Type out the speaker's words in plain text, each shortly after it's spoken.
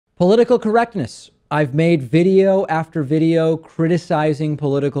Political correctness. I've made video after video criticizing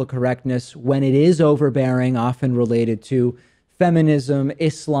political correctness when it is overbearing, often related to feminism,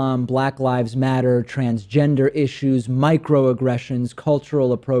 Islam, Black Lives Matter, transgender issues, microaggressions,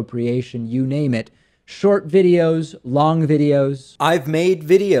 cultural appropriation, you name it. Short videos, long videos. I've made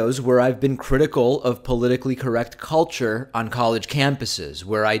videos where I've been critical of politically correct culture on college campuses,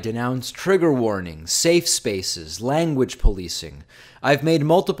 where I denounce trigger warnings, safe spaces, language policing. I've made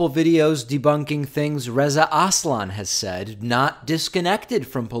multiple videos debunking things Reza Aslan has said, not disconnected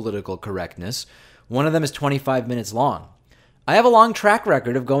from political correctness. One of them is 25 minutes long. I have a long track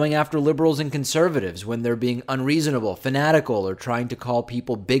record of going after liberals and conservatives when they're being unreasonable, fanatical, or trying to call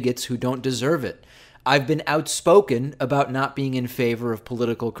people bigots who don't deserve it. I've been outspoken about not being in favor of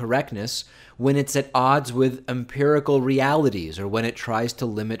political correctness when it's at odds with empirical realities or when it tries to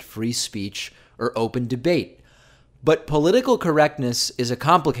limit free speech or open debate. But political correctness is a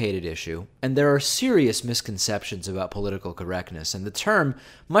complicated issue, and there are serious misconceptions about political correctness, and the term,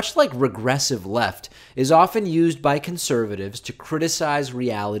 much like regressive left, is often used by conservatives to criticize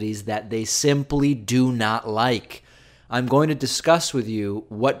realities that they simply do not like. I'm going to discuss with you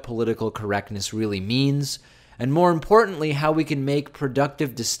what political correctness really means, and more importantly, how we can make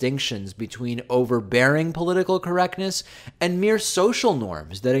productive distinctions between overbearing political correctness and mere social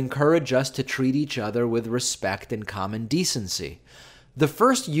norms that encourage us to treat each other with respect and common decency. The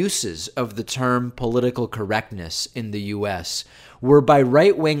first uses of the term political correctness in the U.S. were by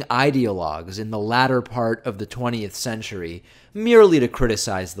right-wing ideologues in the latter part of the 20th century, merely to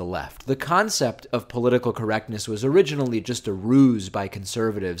criticize the left. The concept of political correctness was originally just a ruse by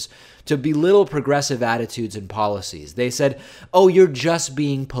conservatives to belittle progressive attitudes and policies. They said, oh, you're just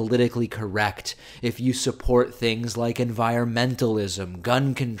being politically correct if you support things like environmentalism,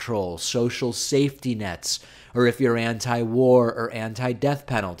 gun control, social safety nets, or if you're anti-war or anti-death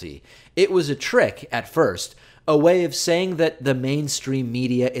penalty. It was a trick at first, a way of saying that the mainstream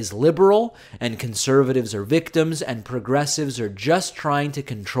media is liberal and conservatives are victims and progressives are just trying to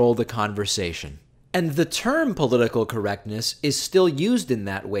control the conversation. And the term political correctness is still used in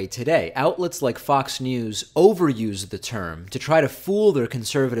that way today. Outlets like Fox News overuse the term to try to fool their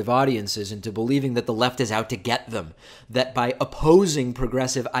conservative audiences into believing that the left is out to get them, that by opposing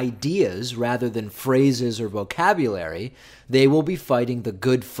progressive ideas rather than phrases or vocabulary, they will be fighting the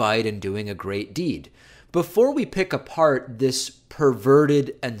good fight and doing a great deed. Before we pick apart this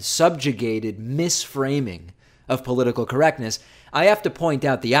perverted and subjugated misframing of political correctness, I have to point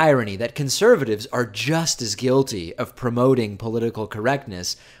out the irony that conservatives are just as guilty of promoting political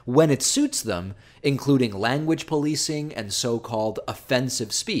correctness when it suits them, including language policing and so-called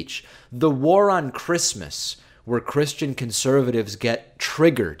offensive speech. The war on Christmas, where Christian conservatives get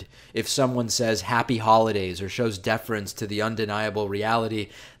triggered if someone says happy holidays or shows deference to the undeniable reality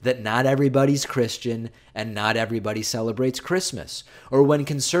that not everybody's Christian and not everybody celebrates Christmas. Or when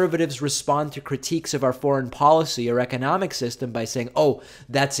conservatives respond to critiques of our foreign policy or economic system by saying, oh,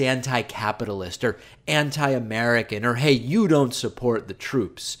 that's anti-capitalist or anti-American, or hey, you don't support the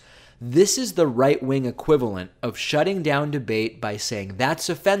troops. This is the right-wing equivalent of shutting down debate by saying that's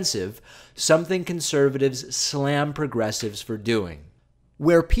offensive, something conservatives slam progressives for doing.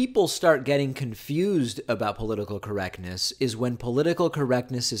 Where people start getting confused about political correctness is when political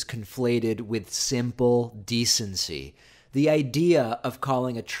correctness is conflated with simple decency. The idea of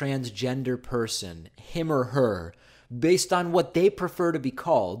calling a transgender person him or her based on what they prefer to be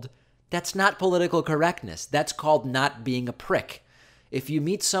called, that's not political correctness. That's called not being a prick. If you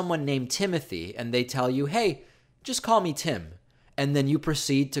meet someone named Timothy and they tell you, hey, just call me Tim, and then you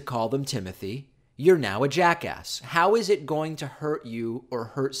proceed to call them Timothy, you're now a jackass. How is it going to hurt you or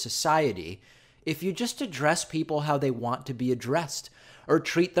hurt society if you just address people how they want to be addressed or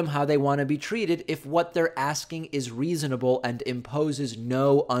treat them how they want to be treated if what they're asking is reasonable and imposes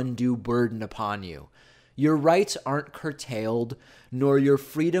no undue burden upon you? Your rights aren't curtailed, nor your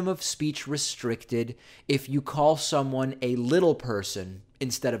freedom of speech restricted if you call someone a little person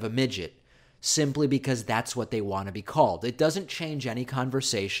instead of a midget, simply because that's what they want to be called. It doesn't change any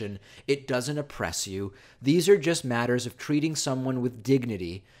conversation. It doesn't oppress you. These are just matters of treating someone with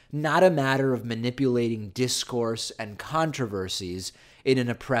dignity, not a matter of manipulating discourse and controversies in an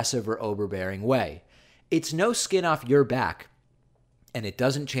oppressive or overbearing way. It's no skin off your back, and it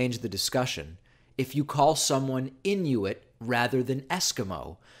doesn't change the discussion if you call someone Inuit rather than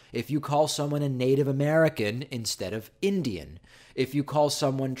Eskimo, if you call someone a Native American instead of Indian, if you call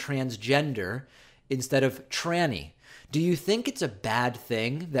someone transgender instead of tranny. Do you think it's a bad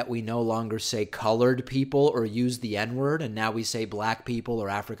thing that we no longer say colored people or use the N-word, and now we say black people or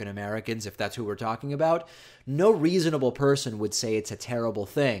African Americans, if that's who we're talking about? No reasonable person would say it's a terrible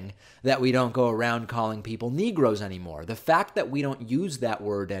thing that we don't go around calling people Negroes anymore. The fact that we don't use that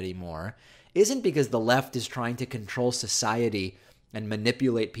word anymore isn't because the left is trying to control society and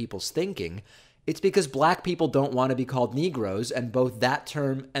manipulate people's thinking. It's because black people don't want to be called Negroes, and both that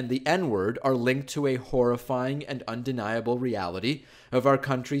term and the N-word are linked to a horrifying and undeniable reality of our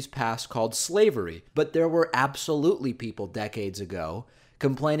country's past called slavery. But there were absolutely people decades ago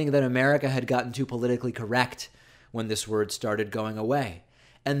complaining that America had gotten too politically correct when this word started going away.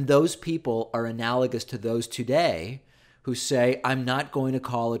 And those people are analogous to those today who say, I'm not going to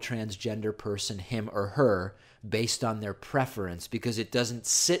call a transgender person him or her based on their preference because it doesn't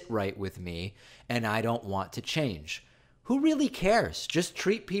sit right with me and I don't want to change. Who really cares? Just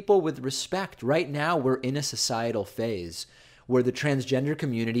treat people with respect. Right now, we're in a societal phase where the transgender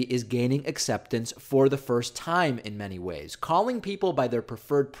community is gaining acceptance for the first time in many ways. Calling people by their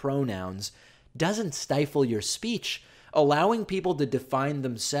preferred pronouns doesn't stifle your speech. Allowing people to define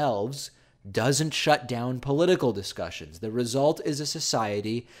themselves doesn't shut down political discussions. The result is a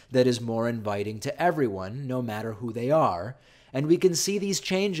society that is more inviting to everyone, no matter who they are. And we can see these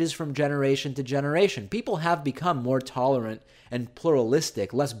changes from generation to generation. People have become more tolerant and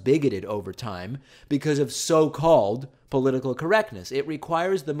pluralistic, less bigoted over time because of so-called political correctness. It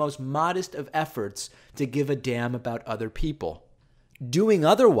requires the most modest of efforts to give a damn about other people. Doing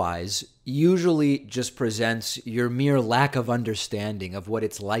otherwise usually just presents your mere lack of understanding of what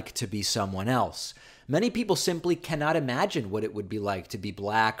it's like to be someone else. Many people simply cannot imagine what it would be like to be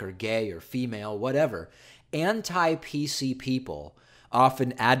black or gay or female, whatever. Anti-PC people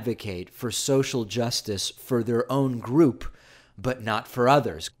often advocate for social justice for their own group, but not for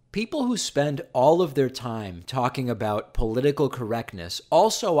others. People who spend all of their time talking about political correctness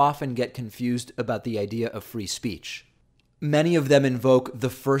also often get confused about the idea of free speech. Many of them invoke the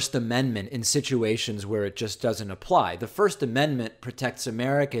First Amendment in situations where it just doesn't apply. The First Amendment protects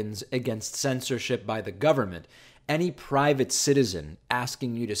Americans against censorship by the government. Any private citizen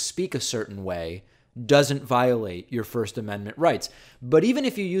asking you to speak a certain way doesn't violate your First Amendment rights. But even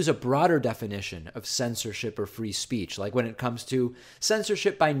if you use a broader definition of censorship or free speech, like when it comes to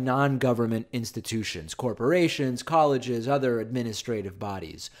censorship by non-government institutions, corporations, colleges, other administrative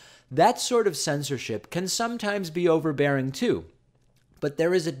bodies, that sort of censorship can sometimes be overbearing too. But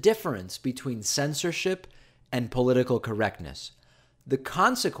there is a difference between censorship and political correctness. The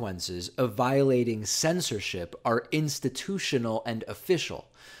consequences of violating censorship are institutional and official.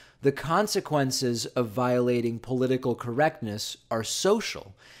 The consequences of violating political correctness are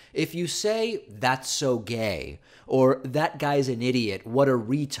social. If you say, that's so gay, or that guy's an idiot, what a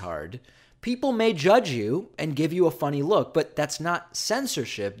retard, people may judge you and give you a funny look, but that's not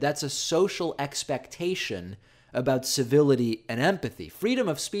censorship. That's a social expectation about civility and empathy. Freedom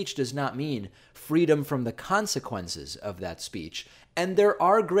of speech does not mean freedom from the consequences of that speech. And there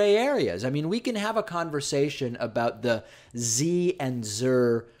are gray areas. I mean, we can have a conversation about the Z and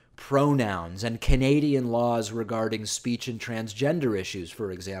Zer pronouns and Canadian laws regarding speech and transgender issues,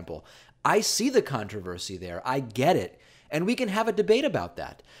 for example. I see the controversy there. I get it. And we can have a debate about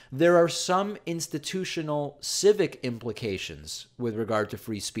that. There are some institutional civic implications with regard to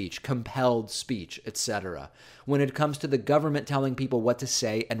free speech, compelled speech, etc., when it comes to the government telling people what to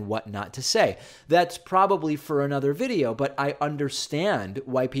say and what not to say. That's probably for another video, but I understand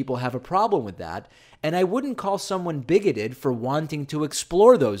why people have a problem with that, and I wouldn't call someone bigoted for wanting to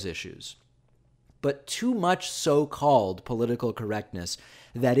explore those issues. But too much so-called political correctness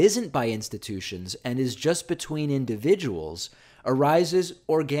that isn't by institutions and is just between individuals arises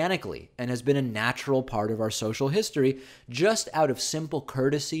organically and has been a natural part of our social history just out of simple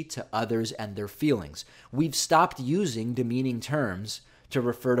courtesy to others and their feelings. We've stopped using demeaning terms to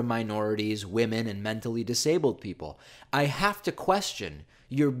refer to minorities, women, and mentally disabled people. I have to question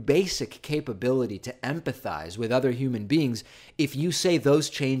your basic capability to empathize with other human beings if you say those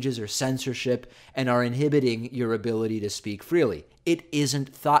changes are censorship and are inhibiting your ability to speak freely. It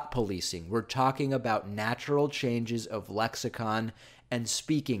isn't thought policing. We're talking about natural changes of lexicon and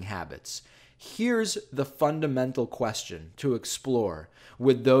speaking habits. Here's the fundamental question to explore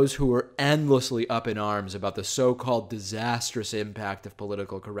with those who are endlessly up in arms about the so-called disastrous impact of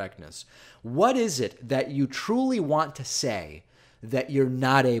political correctness. What is it that you truly want to say that you're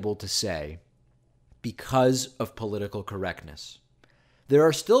not able to say because of political correctness? There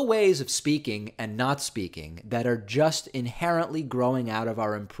are still ways of speaking and not speaking that are just inherently growing out of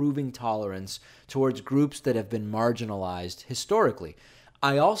our improving tolerance towards groups that have been marginalized historically.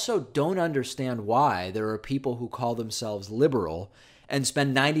 I also don't understand why there are people who call themselves liberal and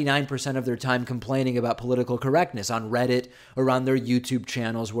spend 99% of their time complaining about political correctness on Reddit or on their YouTube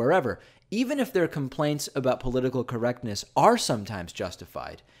channels, wherever. Even if their complaints about political correctness are sometimes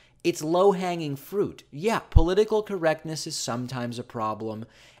justified, it's low-hanging fruit. Yeah, political correctness is sometimes a problem,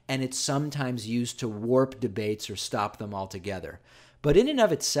 and it's sometimes used to warp debates or stop them altogether. But in and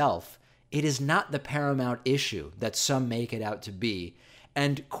of itself, it is not the paramount issue that some make it out to be.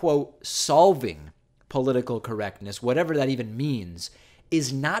 And, quote, solving political correctness, whatever that even means,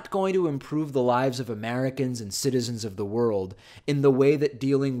 is not going to improve the lives of Americans and citizens of the world in the way that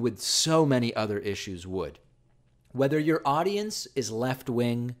dealing with so many other issues would. Whether your audience is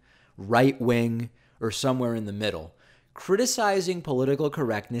left-wing, right-wing, or somewhere in the middle, criticizing political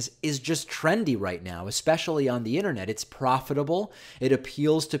correctness is just trendy right now, especially on the internet. It's profitable. It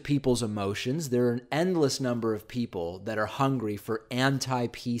appeals to people's emotions. There are an endless number of people that are hungry for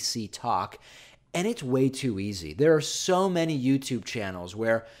anti-PC talk, and it's way too easy. There are so many YouTube channels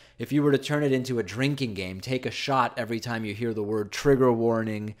where if you were to turn it into a drinking game, take a shot every time you hear the word trigger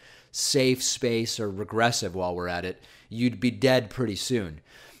warning, safe space, or regressive while we're at it, you'd be dead pretty soon.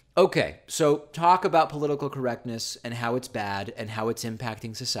 Okay, so talk about political correctness and how it's bad and how it's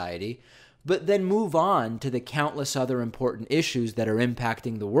impacting society, but then move on to the countless other important issues that are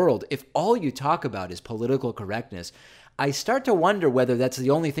impacting the world. If all you talk about is political correctness, I start to wonder whether that's the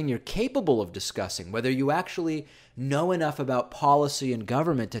only thing you're capable of discussing, whether you actually know enough about policy and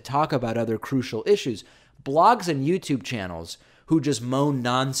government to talk about other crucial issues. Blogs and YouTube channels who just moan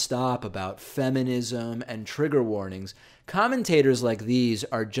nonstop about feminism and trigger warnings, commentators like these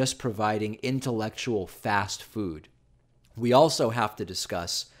are just providing intellectual fast food. We also have to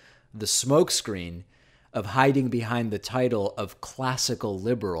discuss the smokescreen of hiding behind the title of classical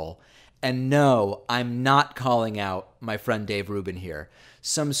liberal. And no, I'm not calling out my friend Dave Rubin here.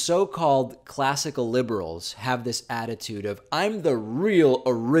 Some so-called classical liberals have this attitude of, I'm the real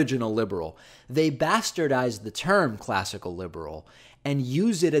original liberal. They bastardize the term classical liberal and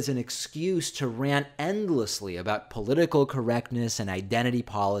use it as an excuse to rant endlessly about political correctness and identity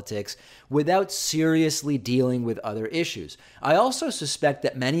politics without seriously dealing with other issues. I also suspect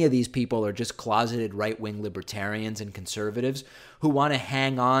that many of these people are just closeted right-wing libertarians and conservatives who want to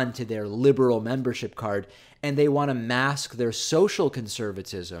hang on to their liberal membership card, and they want to mask their social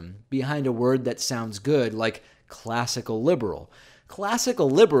conservatism behind a word that sounds good, like classical liberal. Classical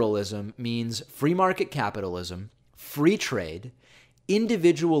liberalism means free market capitalism, free trade,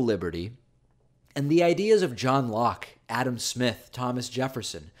 individual liberty, and the ideas of John Locke, Adam Smith, Thomas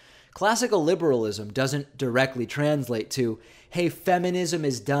Jefferson. Classical liberalism doesn't directly translate to, hey, feminism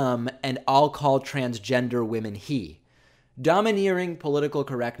is dumb and I'll call transgender women he. Domineering political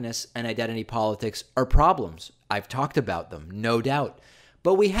correctness and identity politics are problems. I've talked about them, no doubt.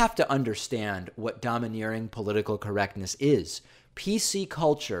 But we have to understand what domineering political correctness is. PC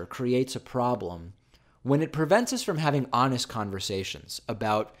culture creates a problem when it prevents us from having honest conversations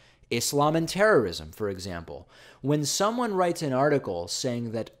about Islam and terrorism, for example. When someone writes an article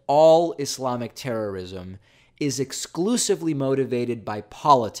saying that all Islamic terrorism is exclusively motivated by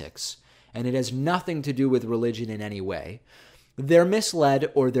politics, and it has nothing to do with religion in any way, they're misled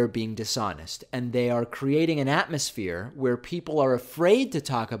or they're being dishonest, and they are creating an atmosphere where people are afraid to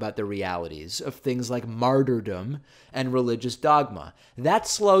talk about the realities of things like martyrdom and religious dogma. That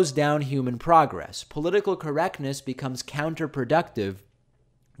slows down human progress. Political correctness becomes counterproductive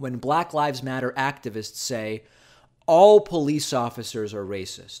when Black Lives Matter activists say all police officers are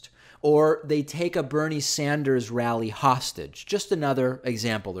racist, or they take a Bernie Sanders rally hostage. Just another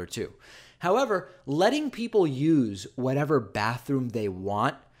example or two. However, letting people use whatever bathroom they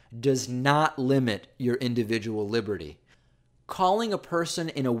want does not limit your individual liberty. Calling a person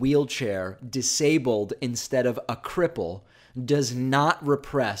in a wheelchair disabled instead of a cripple does not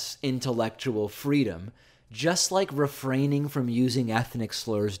repress intellectual freedom, just like refraining from using ethnic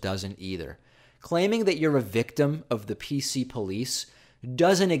slurs doesn't either. Claiming that you're a victim of the PC police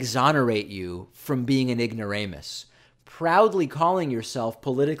doesn't exonerate you from being an ignoramus. Proudly calling yourself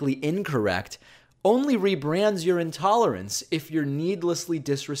politically incorrect only rebrands your intolerance if you're needlessly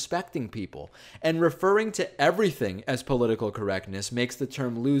disrespecting people. And referring to everything as political correctness makes the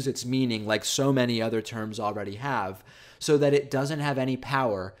term lose its meaning like so many other terms already have, so that it doesn't have any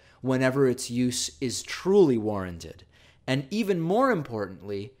power whenever its use is truly warranted. And even more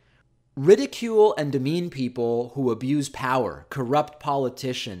importantly, ridicule and demean people who abuse power, corrupt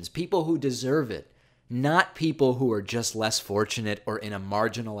politicians, people who deserve it, not people who are just less fortunate or in a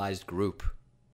marginalized group.